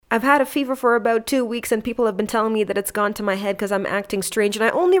I've had a fever for about 2 weeks and people have been telling me that it's gone to my head because I'm acting strange, and I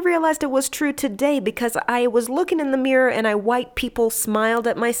only realized it was true today because I was looking in the mirror and I white people smiled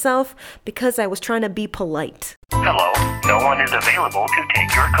at myself because I was trying to be polite. Hello, no one is available to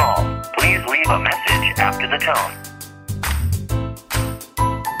take your call. Please leave a message after the tone.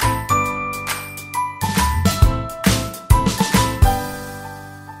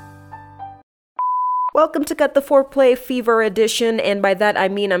 Welcome to Cut the Foreplay Fever Edition, and by that I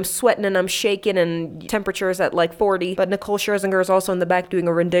mean I'm sweating and I'm shaking and temperature's at like 40, but Nicole Scherzinger is also in the back doing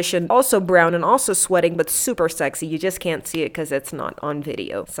a rendition, also brown and also sweating, but super sexy. You just can't see it because it's not on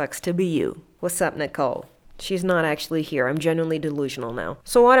video. Sucks to be you. What's up, Nicole? She's not actually here. I'm genuinely delusional now.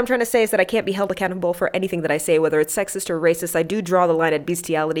 So what I'm trying to say is that I can't be held accountable for anything that I say, whether it's sexist or racist. I do draw the line at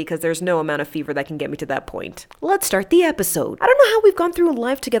bestiality because there's no amount of fever that can get me to that point. Let's start the episode. I don't know how we've gone through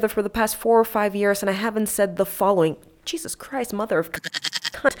life together for the past 4 or 5 years and I haven't said the following. Jesus Christ, mother of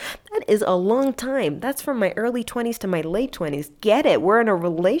cunt. That is a long time. That's from my early 20s to my late 20s. Get it? We're in a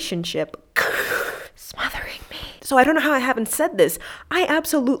relationship. Smothering me. So I don't know how I haven't said this. I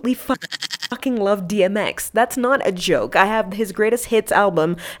absolutely fucking love DMX. That's not a joke. I have his greatest hits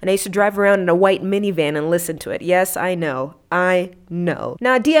album and I used to drive around in a white minivan and listen to it. Yes, I know. Now,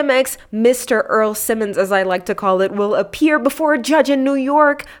 DMX, Mr. Earl Simmons, as I like to call it, will appear before a judge in New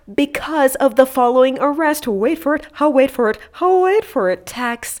York because of the following arrest. Wait for it.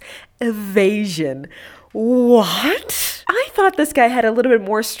 Tax evasion. What? I thought this guy had a little bit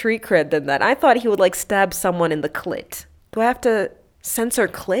more street cred than that. I thought he would like stab someone in the clit. Do I have to censor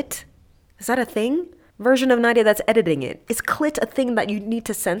clit? Is that a thing? Version of Nadia that's editing it. Is clit a thing that you need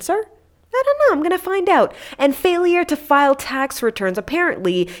to censor? I don't know, I'm gonna find out. And failure to file tax returns.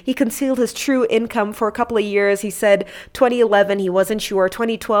 Apparently, he concealed his true income for a couple of years. He said 2011, he wasn't sure.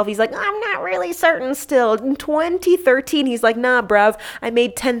 2012, he's like, I'm not really certain still. In 2013, he's like, nah, bruv, I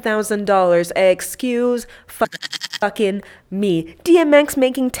made $10,000. Excuse fucking me. DMX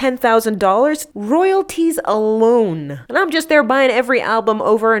making $10,000? Royalties alone. And I'm just there buying every album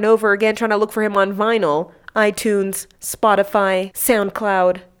over and over again, trying to look for him on vinyl. iTunes, Spotify,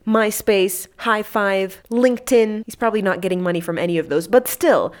 SoundCloud, MySpace, High Five, LinkedIn. He's probably not getting money from any of those, but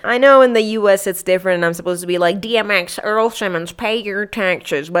still. I know in the US it's different and I'm supposed to be like, DMX, Earl Simmons, pay your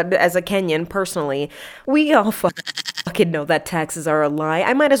taxes. But as a Kenyan, personally, we all fucking know that taxes are a lie.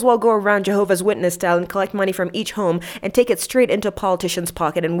 I might as well go around Jehovah's Witness style and collect money from each home and take it straight into a politician's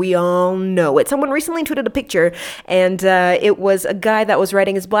pocket, and we all know it. Someone recently tweeted a picture, and it was a guy that was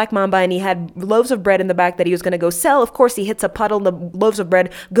riding his Black Mamba, and he had loaves of bread in the back that he was going to go sell. Of course, he hits a puddle, the loaves of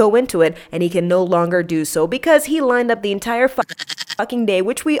bread go into it, and he can no longer do so because he lined up the entire fucking day,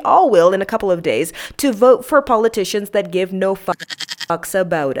 which we all will in a couple of days, to vote for politicians that give no fucks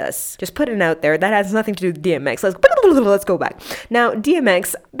about us. Just putting it out there. That has nothing to do with DMX. Let's go back. Now,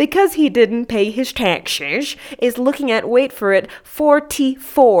 DMX, because he didn't pay his taxes, is looking at, wait for it,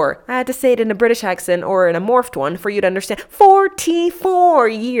 44. I had to say it in a British accent or in a morphed one for you to understand. 44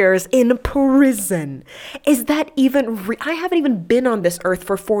 years in prison. Is that even I haven't even been on this earth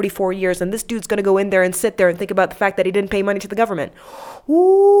for 44 years, and this dude's gonna go in there and sit there and think about the fact that he didn't pay money to the government.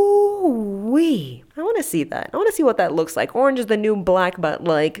 Ooh-wee. I want to see that. I want to see what that looks like. Orange is the new black, but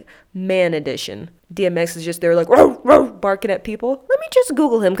like man edition. DMX is just there like, row, row, barking at people. Let me just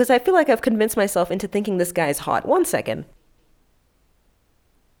Google him because I feel like I've convinced myself into thinking this guy's hot. 1 second.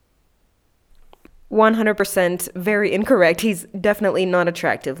 100% very incorrect. He's definitely not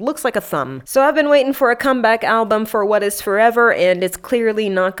attractive. Looks like a thumb. So I've been waiting for a comeback album for What Is Forever, and it's clearly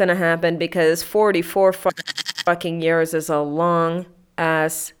not gonna happen because 44 fucking years is a long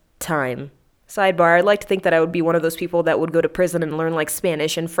ass time. Sidebar, I'd like to think that I would be one of those people that would go to prison and learn like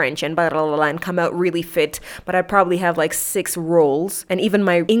Spanish and French and blah, blah, blah, and come out really fit, but I'd probably have like 6 roles, and even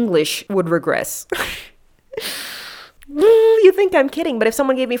my English would regress. You think I'm kidding, but if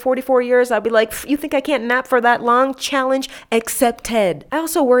someone gave me 44 years, I'd be like, you think I can't nap for that long? Challenge accepted. I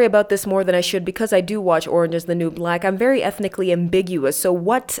also worry about this more than I should because I do watch Orange is the New Black. I'm very ethnically ambiguous, so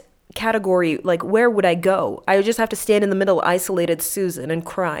what category, like where would I go? I would just have to stand in the middle, isolated Susan, and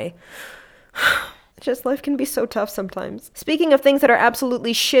cry. Just life can be so tough sometimes. Speaking of things that are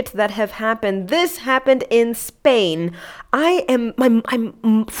absolutely shit that have happened, this happened in Spain.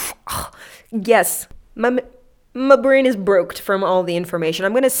 Yes, my brain is broke from all the information.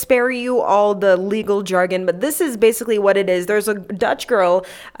 I'm going to spare you all the legal jargon, but this is basically what it is. There's a Dutch girl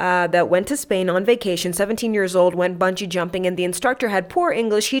that went to Spain on vacation, 17 years old, went bungee jumping, and the instructor had poor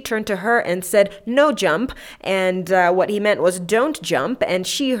English. He turned to her and said, no jump, and what he meant was don't jump, and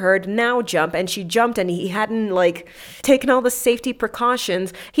she heard now jump, and she jumped, and he hadn't, taken all the safety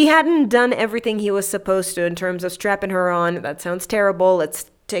precautions. He hadn't done everything he was supposed to in terms of strapping her on. That sounds terrible.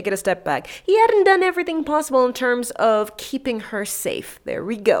 Let's take it a step back. He hadn't done everything possible in terms of keeping her safe. There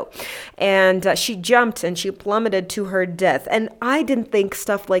we go. And she jumped and she plummeted to her death. And I didn't think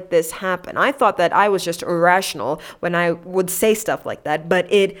stuff like this happened. I thought that I was just irrational when I would say stuff like that,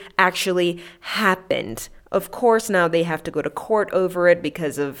 but it actually happened. Of course, now they have to go to court over it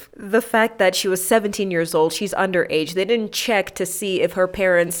because of the fact that she was 17 years old. She's underage. They didn't check to see if her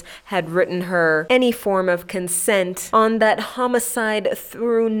parents had written her any form of consent on that homicide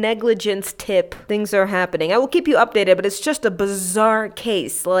through negligence tip. Things are happening. I will keep you updated, but it's just a bizarre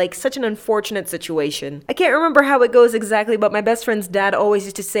case. Like, such an unfortunate situation. I can't remember how it goes exactly, but my best friend's dad always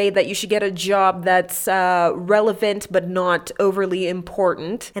used to say that you should get a job that's relevant but not overly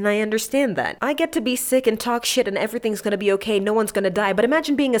important. And I understand that. I get to be sick and talk shit and everything's gonna be okay, no one's gonna die, but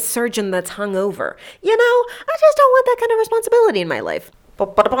imagine being a surgeon that's hungover. You know, I just don't want that kind of responsibility in my life.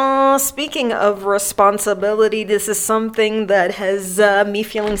 Speaking of responsibility, this is something that has me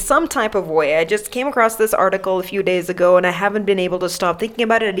feeling some type of way. I just came across this article a few days ago and I haven't been able to stop thinking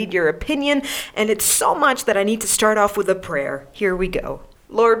about it. I need your opinion, and it's so much that I need to start off with a prayer. Here we go.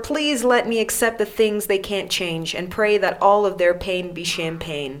 Lord, please let me accept the things they can't change and pray that all of their pain be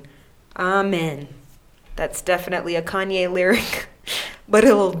champagne. Amen. That's definitely a Kanye lyric, but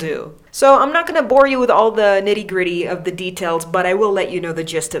it'll do. So I'm not going to bore you with all the nitty-gritty of the details, but I will let you know the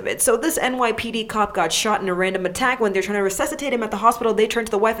gist of it. So this NYPD cop got shot in a random attack. When they're trying to resuscitate him at the hospital, they turned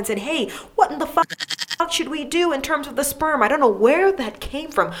to the wife and said, hey, what in the fuck should we do in terms of the sperm? I don't know where that came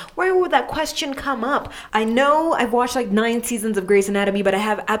from. Where would that question come up? I know I've watched like 9 seasons of Grey's Anatomy, but I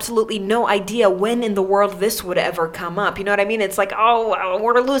have absolutely no idea when in the world this would ever come up. You know what I mean? It's like, oh,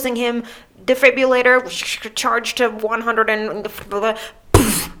 we're losing him. Defibrillator, charged to 100 and...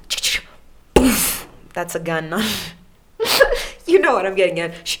 That's a gun. You know what I'm getting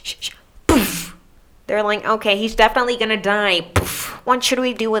at. They're like, okay, he's definitely gonna die. What should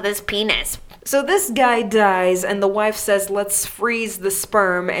we do with his penis? So this guy dies, and the wife says, let's freeze the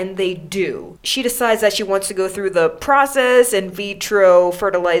sperm, and they do. She decides that she wants to go through the process, in vitro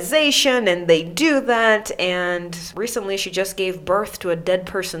fertilization, and they do that, and recently she just gave birth to a dead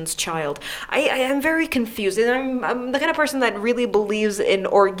person's child. I am very confused, and I'm the kind of person that really believes in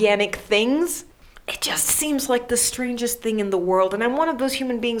organic things. It just seems like the strangest thing in the world, and I'm one of those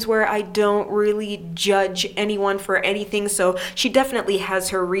human beings where I don't really judge anyone for anything, so she definitely has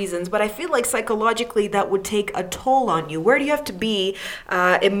her reasons, but I feel like psychologically that would take a toll on you. Where do you have to be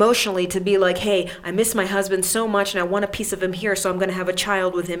emotionally to be like, hey, I miss my husband so much and I want a piece of him here, so I'm going to have a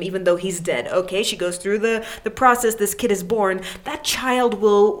child with him even though he's dead. Okay, she goes through the process, this kid is born. That child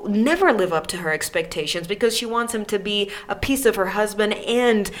will never live up to her expectations because she wants him to be a piece of her husband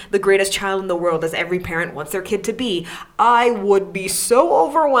and the greatest child in the world, as every parent wants their kid to be. I would be so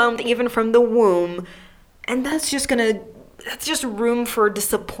overwhelmed even from the womb, and that's just room for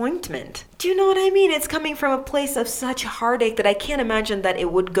disappointment. Do you know what I mean? It's coming from a place of such heartache that I can't imagine that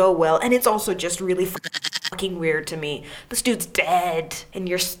it would go well, and it's also just really fucking weird to me. This dude's dead, and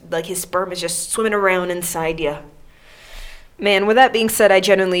his sperm is just swimming around inside you. Man, with that being said, I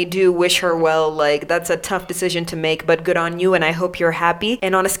genuinely do wish her well. Like, that's a tough decision to make, but good on you, and I hope you're happy.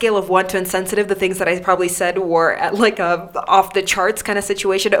 And on a scale of 1 to insensitive, the things that I probably said were at like a off-the-charts kind of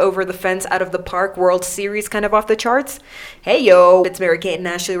situation, over the fence, out of the park, World Series kind of off the charts. Hey, yo, it's Mary-Kate and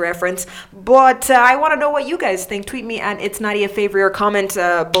Ashley reference. But I want to know what you guys think. Tweet me at It's Nadia Favre or comment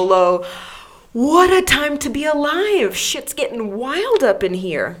below. What a time to be alive! Shit's getting wild up in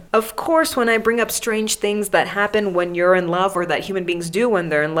here. Of course, when I bring up strange things that happen when you're in love, or that human beings do when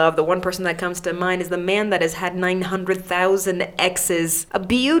they're in love, the one person that comes to mind is the man that has had 900,000 exes. A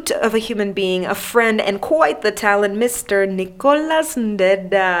beaut of a human being, a friend, and quite the talent, Mr. Nicolas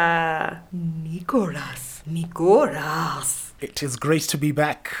Ndeda. Nicolas. It is great to be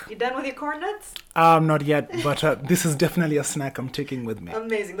back. You done with your corn nuts? Not yet, but this is definitely a snack I'm taking with me.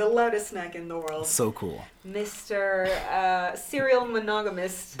 Amazing, the loudest snack in the world. So cool. Mr. Serial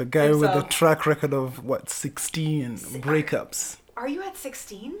Monogamist. The guy himself. with the track record of, 16 breakups. Are you at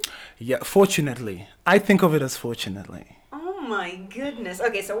 16? Yeah, fortunately. I think of it as fortunately. Oh my goodness.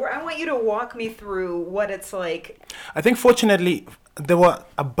 Okay, so I want you to walk me through what it's like. I think fortunately, there were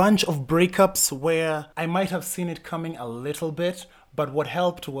a bunch of breakups where I might have seen it coming a little bit, but what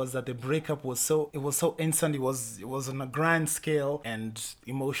helped was that the breakup was so instant. It was on a grand scale, and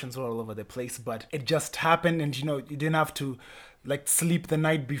emotions were all over the place, but it just happened, and you didn't have to like sleep the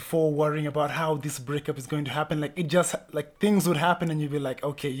night before worrying about how this breakup is going to happen. Like, it just, like, things would happen and you'd be like,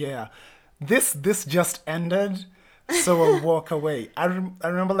 okay, yeah, this just ended, so I'll walk away. I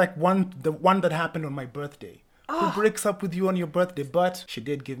remember like the one that happened on my birthday. Who breaks up with you on your birthday? But she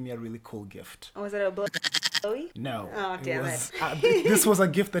did give me a really cool gift. Oh, was it a book? No. Oh, damn it. This was a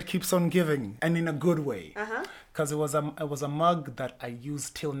gift that keeps on giving, and in a good way. Uh-huh. Because it was a mug that I use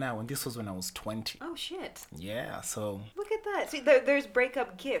till now, and this was when I was 20. Oh, shit. Yeah, so... Look at that. See, there's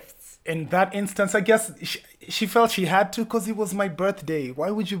breakup gifts. In that instance, I guess she felt she had to because it was my birthday. Why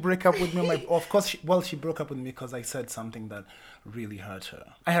would you break up with me? Of course, she broke up with me because I said something that really hurt her.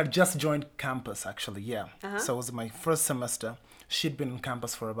 I had just joined campus, actually, yeah. Uh-huh. So it was my first semester. She'd been on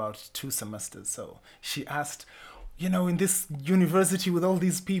campus for about 2 semesters. So she asked, in this university with all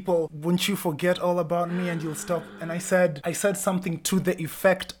these people, won't you forget all about me and you'll stop? And I said something to the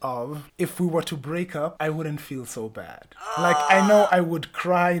effect of, if we were to break up, I wouldn't feel so bad. Like, I know I would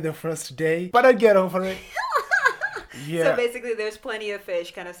cry the first day, but I'd get over it. Yeah. So basically there's plenty of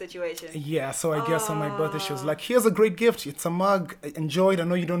fish kind of situation. Yeah, so I guess on my birthday she was like, here's a great gift. It's a mug. Enjoy it. I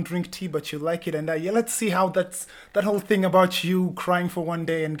know you don't drink tea, but you like it. And let's see how that whole thing about you crying for one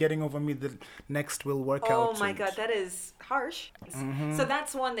day and getting over me the next will work out. Oh my God, that is harsh. Mm-hmm. So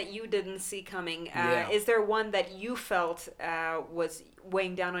that's one that you didn't see coming. Yeah. Is there one that you felt was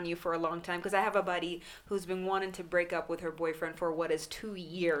weighing down on you for a long time? Because I have a buddy who's been wanting to break up with her boyfriend for 2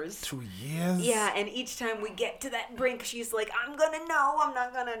 years. 2 years? Yeah, and each time we get to that brink, she's like, I'm gonna know, I'm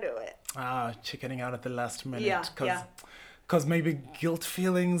not gonna do it. Chickening out at the last minute. Yeah. Because maybe guilt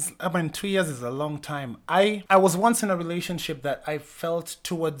feelings. 2 years is a long time. I was once in a relationship that I felt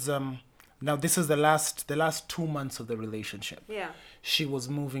towards... Now, this is the last 2 months of the relationship. Yeah. She was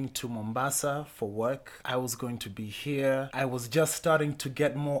moving to Mombasa for work. I was going to be here. I was just starting to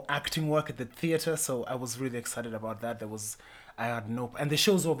get more acting work at the theater, so I was really excited about that. And the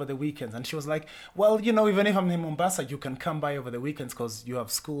show's over the weekends. And she was like, well, even if I'm in Mombasa, you can come by over the weekends because you have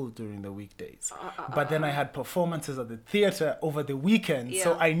school during the weekdays. But then I had performances at the theater over the weekend,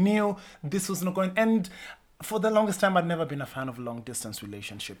 so I knew this was not going... And for the longest time, I'd never been a fan of long-distance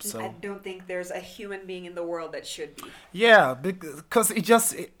relationships. So I don't think there's a human being in the world that should be. Yeah, because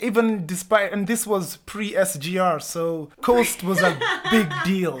even despite, and this was pre-SGR, so Coast was a big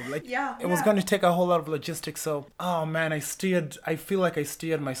deal. Like, it was going to take a whole lot of logistics. So, oh man, I feel like I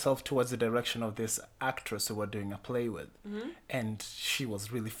steered myself towards the direction of this actress who we're doing a play with. Mm-hmm. And she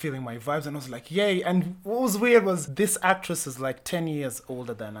was really feeling my vibes, and I was like, yay. And what was weird was this actress is like 10 years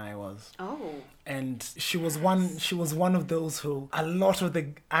older than I was. Oh. And she was one of those who a lot of the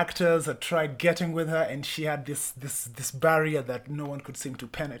actors had tried getting with her, and she had this barrier that no one could seem to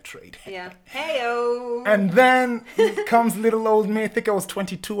penetrate. Yeah. Hey-o. And then comes little old me. I think I was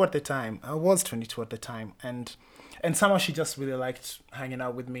 22 at the time. And somehow she just really liked hanging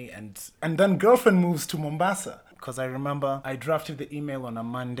out with me. And then girlfriend moves to Mombasa. Because I remember I drafted the email on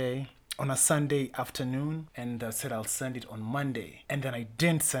a Sunday afternoon, and I said I'll send it on Monday. And then I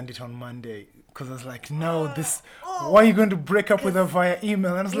didn't send it on Monday because I was like, no, why are you going to break up with her via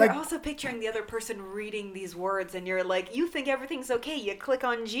email? And I was you're like... also picturing the other person reading these words, and you're like, you think everything's okay. You click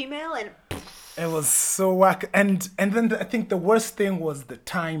on Gmail and... It was so whack. And then I think the worst thing was the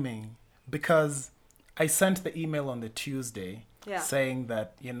timing, because I sent the email on the Tuesday saying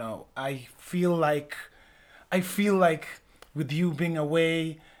that, I feel like with you being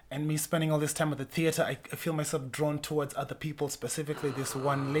away and me spending all this time at the theater, I feel myself drawn towards other people, specifically this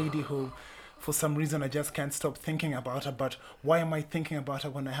one lady who, for some reason, I just can't stop thinking about her. But why am I thinking about her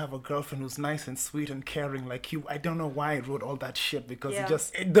when I have a girlfriend who's nice and sweet and caring like you? I don't know why I wrote all that shit, because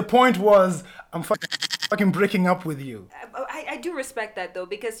the point was, I'm fucking breaking up with you. I do respect that, though,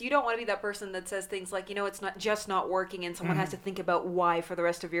 because you don't want to be that person that says things like, it's not working, and someone has to think about why for the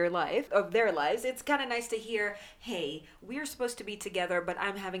rest of their lives. It's kind of nice to hear, hey, we're supposed to be together, but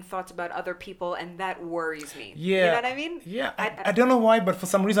I'm having thoughts about other people, and that worries me. Yeah. You know what I mean? Yeah. I don't know why, but for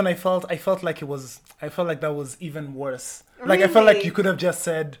some reason I felt like that was even worse. Like, really? I felt like you could have just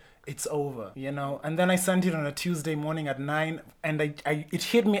said, it's over, And then I sent it on a Tuesday morning at 9, and it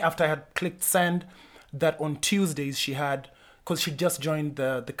hit me after I had clicked send that on Tuesdays she had, because she just joined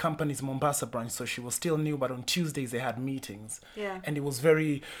the company's Mombasa branch, so she was still new, but on Tuesdays they had meetings. Yeah. And it was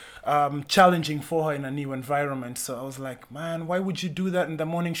very challenging for her in a new environment. So I was like, man, why would you do that? In the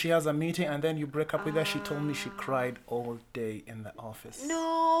morning she has a meeting, and then you break up with her. She told me she cried all day in the office.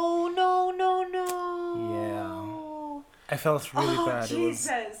 No. Yeah. I felt really bad.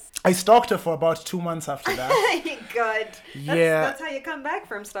 Jesus. I stalked her for about 2 months after that. God. That's how you come back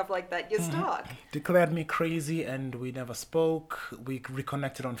from stuff like that. You stalk. Declared me crazy, and we never spoke. We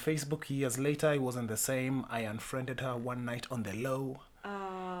reconnected on Facebook years later. It wasn't the same. I unfriended her one night on the low.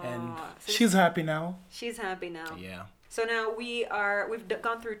 And she's happy now. She's happy now. Yeah. So now we've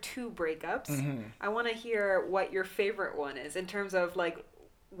gone through 2 breakups. Mm-hmm. I want to hear what your favorite one is in terms of like,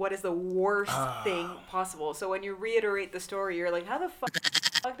 what is the worst thing possible? So when you reiterate the story, you're like, how the fuck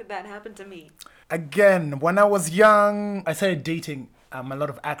How did that happen to me? Again, when I was young, I started dating a lot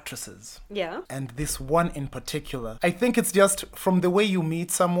of actresses. Yeah. And this one in particular, I think it's just from the way you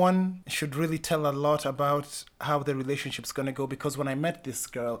meet someone should really tell a lot about how the relationship's gonna go. Because when I met this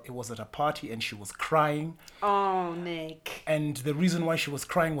girl, it was at a party and she was crying. Oh, Nick. And the reason why she was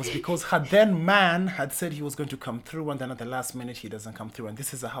crying was because her then man had said he was going to come through, and then at the last minute he doesn't come through. And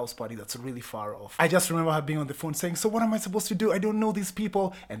this is a house party that's really far off. I just remember her being on the phone saying, so what am I supposed to do? I don't know these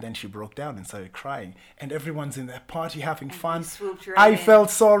people. And then she broke down and started crying. And everyone's in the party having fun. swooped right I in. felt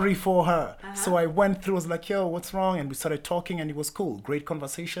sorry for her. So I went through, was like, yo, what's wrong? And we started talking and it was cool. Great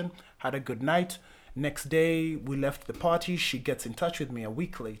conversation. Had a good night. Next day, we left the party. She gets in touch with me a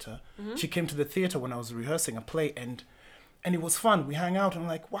week later. She came to the theater when I was rehearsing a play, and it was fun. We hang out. I'm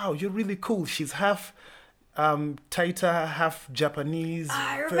like, wow, you're really cool. She's half Taita, half Japanese.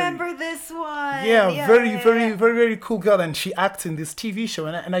 I remember this one. Yeah, very cool girl. And she acts in this TV show.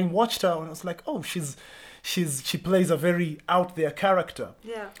 And I watched her and I was like, oh, she plays a very out there character.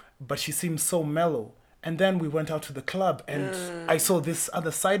 Yeah. But she seems so mellow. And then we went out to the club and I saw this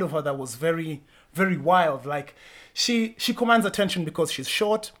other side of her that was very, very wild. Like she commands attention because she's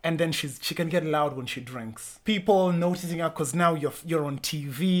short, and then she can get loud when she drinks. People noticing her because now you're on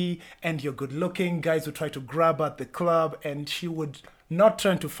TV and you're good looking. Guys would try to grab her at the club, and she would not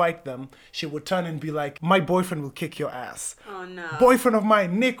turn to fight them. She would turn and be like, my boyfriend will kick your ass. Oh no. Boyfriend of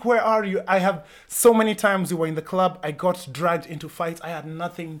mine, Nick, where are you? I have so many times we were in the club, I got dragged into fights I had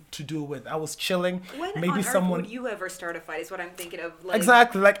nothing to do with. I was chilling. When Maybe on someone earth would you ever start a fight is what I'm thinking of. Like,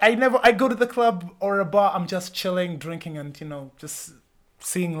 Exactly. Like I go to the club or a bar, I'm just chilling, drinking, and just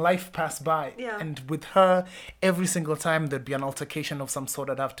seeing life pass by. Yeah. And with her, every single time there'd be an altercation of some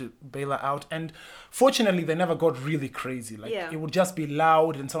sort, I'd have to bail her out. And fortunately, they never got really crazy. Like Yeah. it would just be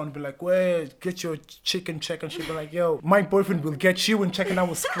loud, and someone would be like, "Wait, get your chicken check," and she'd be like, "Yo, my boyfriend will get you in check." And I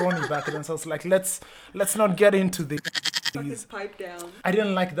was scrawny back then, so I was like, "Let's not get into the." his pipe down. I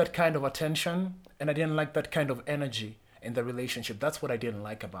didn't like that kind of attention, and I didn't like that kind of energy in the relationship. That's what I didn't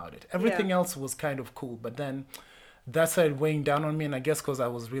like about it. Everything Yeah. else was kind of cool, but then that started weighing down on me, and I guess because I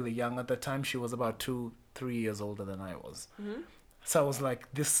was really young at the time. She was about 2-3 years older than I was. So I was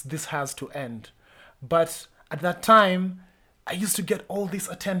like, this has to end. But at that time, I used to get all this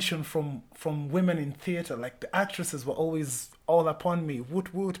attention from women in theater. Like the actresses were always all upon me.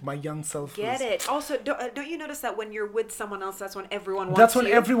 Woot woot, my young self. Get it. Also, don't you notice that when you're with someone else, that's when everyone wants That's when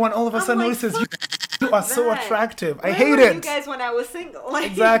you? everyone all of a I'm sudden like, notices you. fuck You are so that. attractive. I Where hate were it. you guys when I was single? Like,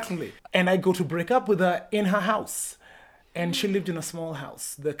 Exactly. And I go to break up with her in her house. And she lived in a small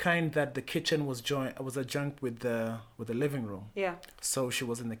house, the kind that the kitchen was adjunct with the living room. Yeah. So she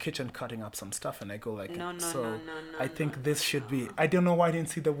was in the kitchen cutting up some stuff, and I go like, No, I think this should be. I don't know why I didn't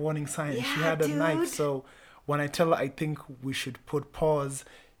see the warning sign. She Yeah, had a knife, dude. so when I tell her I think we should put pause,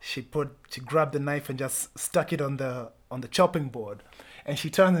 she grabbed the knife and just stuck it on the chopping board, and she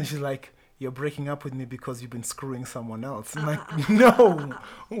turns and she's like, "You're breaking up with me because you've been screwing someone else." I'm like, no.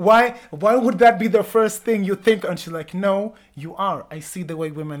 Why would that be the first thing you think? And she's like, no, you are. I see the way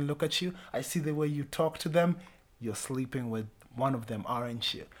women look at you. I see the way you talk to them. You're sleeping with one of them,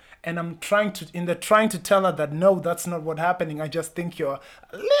 aren't you? And I'm trying to tell her that no, that's not what's happening. I just think you're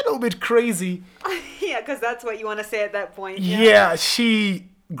a little bit crazy. Yeah, because that's what you want to say at that point. Yeah, she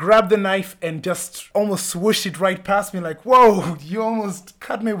grabbed the knife and just almost swooshed it right past me like, whoa, you almost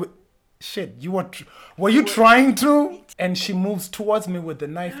cut me with... Shit, were you trying to? And she moves towards me with the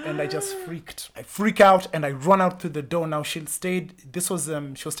knife, and I just freaked. I freak out and I run out to the door. Now she was staying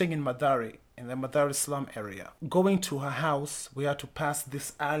in Madari, in the Madari slum area. Going to her house, we had to pass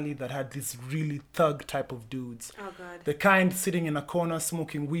this alley that had these really thug type of dudes. Oh, God. The kind sitting in a corner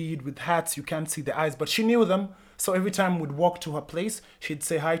smoking weed with hats, you can't see the eyes, but she knew them. So every time we'd walk to her place, she'd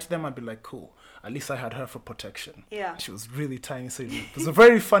say hi to them. I'd be like, cool. At least I had her for protection. Yeah. She was really tiny, so it was a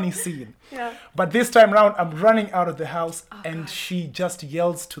very funny scene. Yeah. But this time around, I'm running out of the house, and she just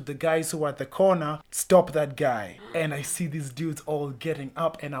yells to the guys who are at the corner, "Stop that guy!" And I see these dudes all getting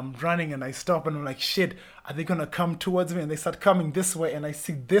up, and I'm running, and I stop, and I'm like, shit, are they gonna come towards me? And they start coming this way, and I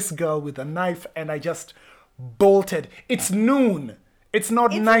see this girl with a knife, and I just bolted. It's noon. It's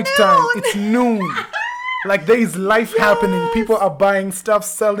not nighttime. noon. It's noon. Like there is life happening. People are buying stuff,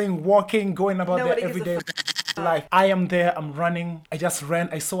 selling, walking, going about Nobody their gives a everyday life. I am there. I'm running. I just ran.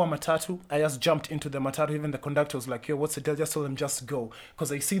 I saw a matatu. I just jumped into the matatu. Even the conductor was like, "Yo, what's the deal?" Just told them just go,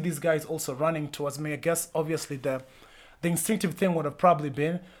 because I see these guys also running towards me. I guess obviously the instinctive thing would have probably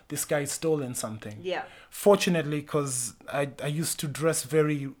been this guy stolen something. Yeah. Fortunately, because I used to dress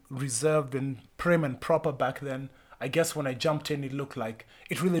very reserved and prim and proper back then, I guess when I jumped in,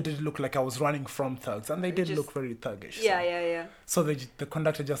 it really did look like I was running from thugs, and they did look very thuggish. Yeah. So the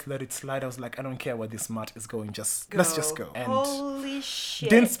conductor just let it slide. I was like, I don't care where this mat is going. Let's just go. And holy shit.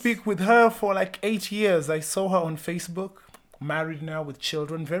 didn't speak with her for like 8 years. I saw her on Facebook, married now with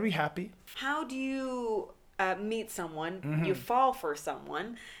children, very happy. How do you meet someone, Mm-hmm. you fall for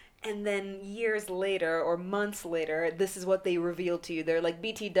someone, and then years later or months later, this is what they reveal to you. They're like,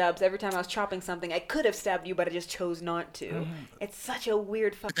 BT dubs, every time I was chopping something, I could have stabbed you, but I just chose not to. Mm-hmm. It's such a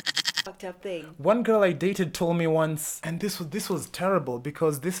weird fucked up thing. One girl I dated told me once, and this was terrible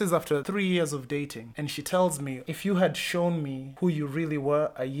because this is after 3 years of dating, and she tells me, if you had shown me who you really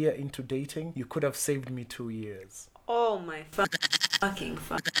were a year into dating, you could have saved me 2 years. Oh my fucking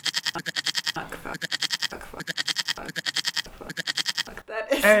fuck.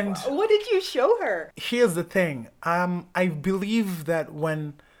 That is, And- what did you show her? Here's the thing. I believe that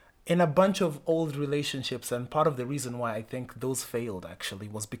when in a bunch of old relationships, and part of the reason why I think those failed actually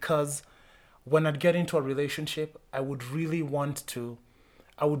was because when I'd get into a relationship, I would really want to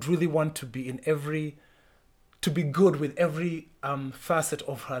be to be good with every facet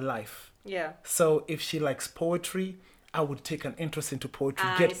of her life. Yeah. So if she likes poetry, I would take an interest into poetry,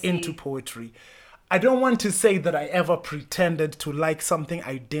 I get see. into poetry. I don't want to say that I ever pretended to like something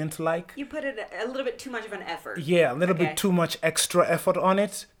I didn't like. You put it a little bit too much of an effort. Yeah, a little Okay. bit too much extra effort on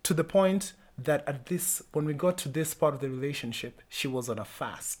it, to the point that when we got to this part of the relationship, she was on a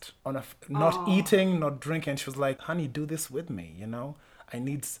fast, not eating, not drinking. She was like, honey, do this with me, I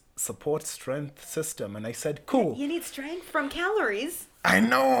need support support system. And I said, cool. You need strength from calories. I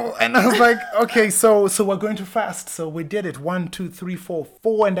know. And I was like, okay, so we're going to fast. So we did it 1, 2, 3,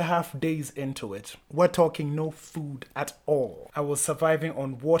 4.5 days into it. We're talking no food at all. I was surviving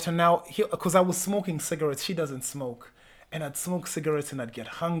on water now, because I was smoking cigarettes. She doesn't smoke. And I'd smoke cigarettes and I'd get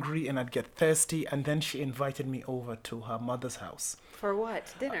hungry and I'd get thirsty. And then she invited me over to her mother's house. For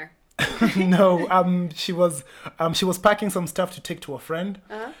what? Dinner? No, she was packing some stuff to take to a friend.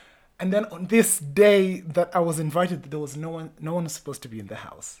 Uh-huh. And then on this day that I was invited, there was no one was supposed to be in the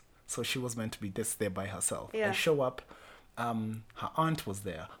house. So she was meant to be there by herself. Yeah. I show up, her aunt was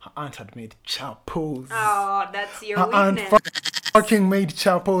there. Her aunt had made chapos. Oh, that's your Her aunt weakness. fucking made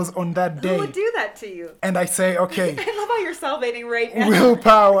chapos on that day. Who would do that to you? And I say, okay, I love how you're salivating right now.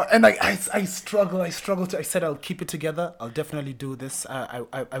 willpower. And I struggle to, I said, I'll keep it together. I'll definitely do this.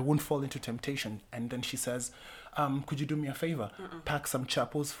 I won't fall into temptation. And then she says, could you do me a favor? Pack some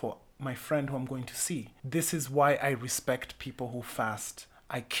chapos for my friend who I'm going to see. This is why I respect people who fast.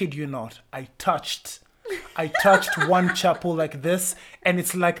 I kid you not. I touched one chapo like this, and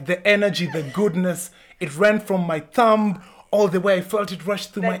it's like the energy, the goodness, it ran from my thumb all the way. I felt it rush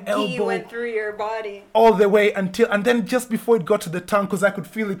through my That ghee elbow. went through your body. All the way and then just before it got to the tongue, because I could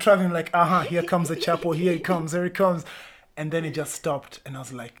feel it traveling, like, here comes the chapo, here it comes, there it comes. And then it just stopped, and I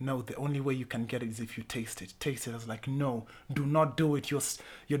was like, no, the only way you can get it is if you taste it. I was like, no, do not do it.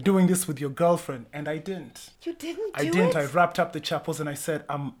 You're doing this with your girlfriend. And I didn't. You didn't I do didn't. it? I wrapped up the chapos and I said,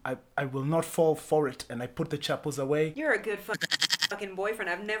 I will not fall for it. And I put the chapos away. You're a good fucking boyfriend.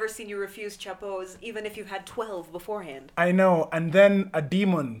 I've never seen you refuse chapos, even if you've had 12 beforehand. I know. And then a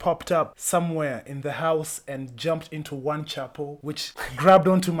demon popped up somewhere in the house and jumped into one chapo, which grabbed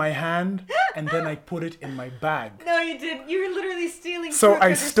onto my hand, and then I put it in my bag. No, you didn't. You were literally stealing So fruit I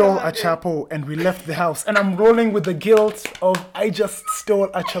 'cause you're stole so a hungry. chapo and we left the house. And I'm rolling with the guilt of I just stole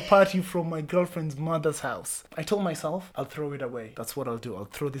a chapati from my girlfriend's mother's house. I told myself, I'll throw it away. That's what I'll do. I'll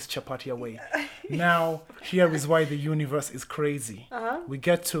throw this chapati away. Now, here is why the universe is crazy. We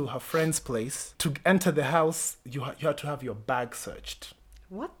get to her friend's place. To enter the house, you had to have your bag searched.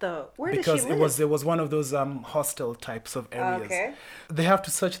 What the? Where Because does she live? it was one of those hostel types of areas. Okay. They have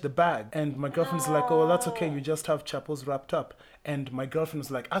to search the bag, and my girlfriend's like, "Oh, that's okay. You just have chapos wrapped up." And my girlfriend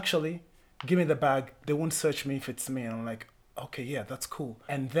was like, "Actually, give me the bag. They won't search me if it's me." And I'm like, "Okay, yeah, that's cool."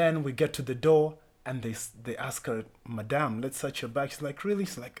 And then we get to the door, and they ask her, "Madame, let's search your bag." She's like, "Really?"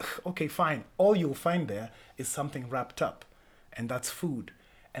 She's like, "Okay, fine. All you'll find there is something wrapped up, and that's food."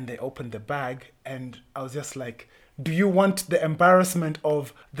 And they opened the bag, and I was just like, do you want the embarrassment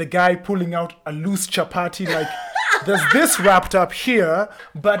of the guy pulling out a loose chapati? Like, there's this wrapped up here,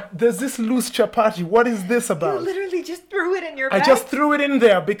 but there's this loose chapati. What is this You about? literally just threw it in your I bag? just threw it in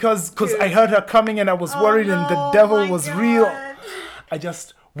there because I heard her coming and I was worried and the no, devil my was God. real. I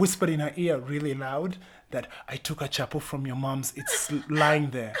just whispered in her ear really loud that I took a chapo from your mom's. It's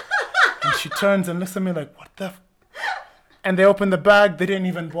lying there. And she turns and looks at me like, what the And they opened the bag. They didn't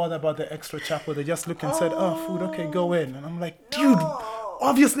even bother about the extra chapo. They just looked and said, "Oh, food. Okay, go in." And I'm like, "Dude,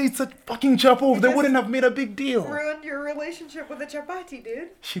 obviously it's a fucking chop off. They just wouldn't have made a big deal. Ruined your relationship with a chapati, dude.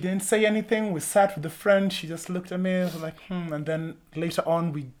 She didn't say anything. We sat with a friend. She just looked at me like, And then later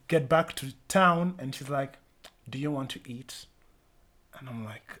on, we get back to town, and she's like, do you want to eat? And I'm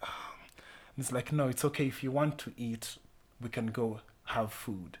like, It's like, no, it's okay. If you want to eat, we can go have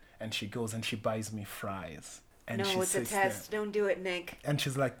food. And she goes and she buys me fries. And she It's a sits test. there. Don't do it, Nick. And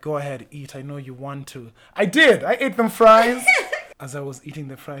she's like, go ahead, eat. I know you want to. I did. I ate them fries. As I was eating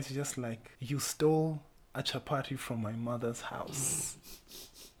the fries, she's just like, you stole a chapati from my mother's house.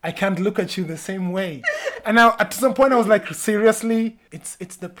 I can't look at you the same way. And now, at some point, I was like, seriously? It's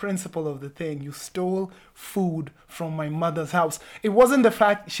the principle of the thing. You stole food from my mother's house. It wasn't the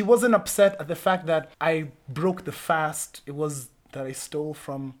fact, she wasn't upset at the fact that I broke the fast. It was that I stole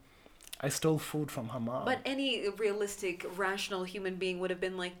food from her mom. But any realistic, rational human being would have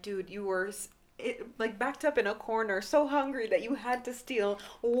been like, dude, you were like backed up in a corner, so hungry that you had to steal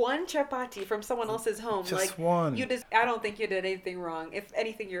one chapati from someone else's home. Just like one. I don't think you did anything wrong. If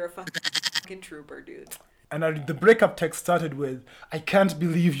anything, you're a fucking trooper, dude. And the breakup text started with, I can't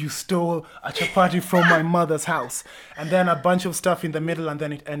believe you stole a chapati from my mother's house. And then a bunch of stuff in the middle, and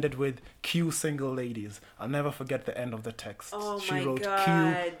then it ended with Q single ladies. I'll never forget the end of the text. Oh she my wrote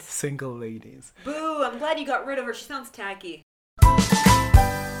God. Q single ladies. Boo, I'm glad you got rid of her. She sounds tacky.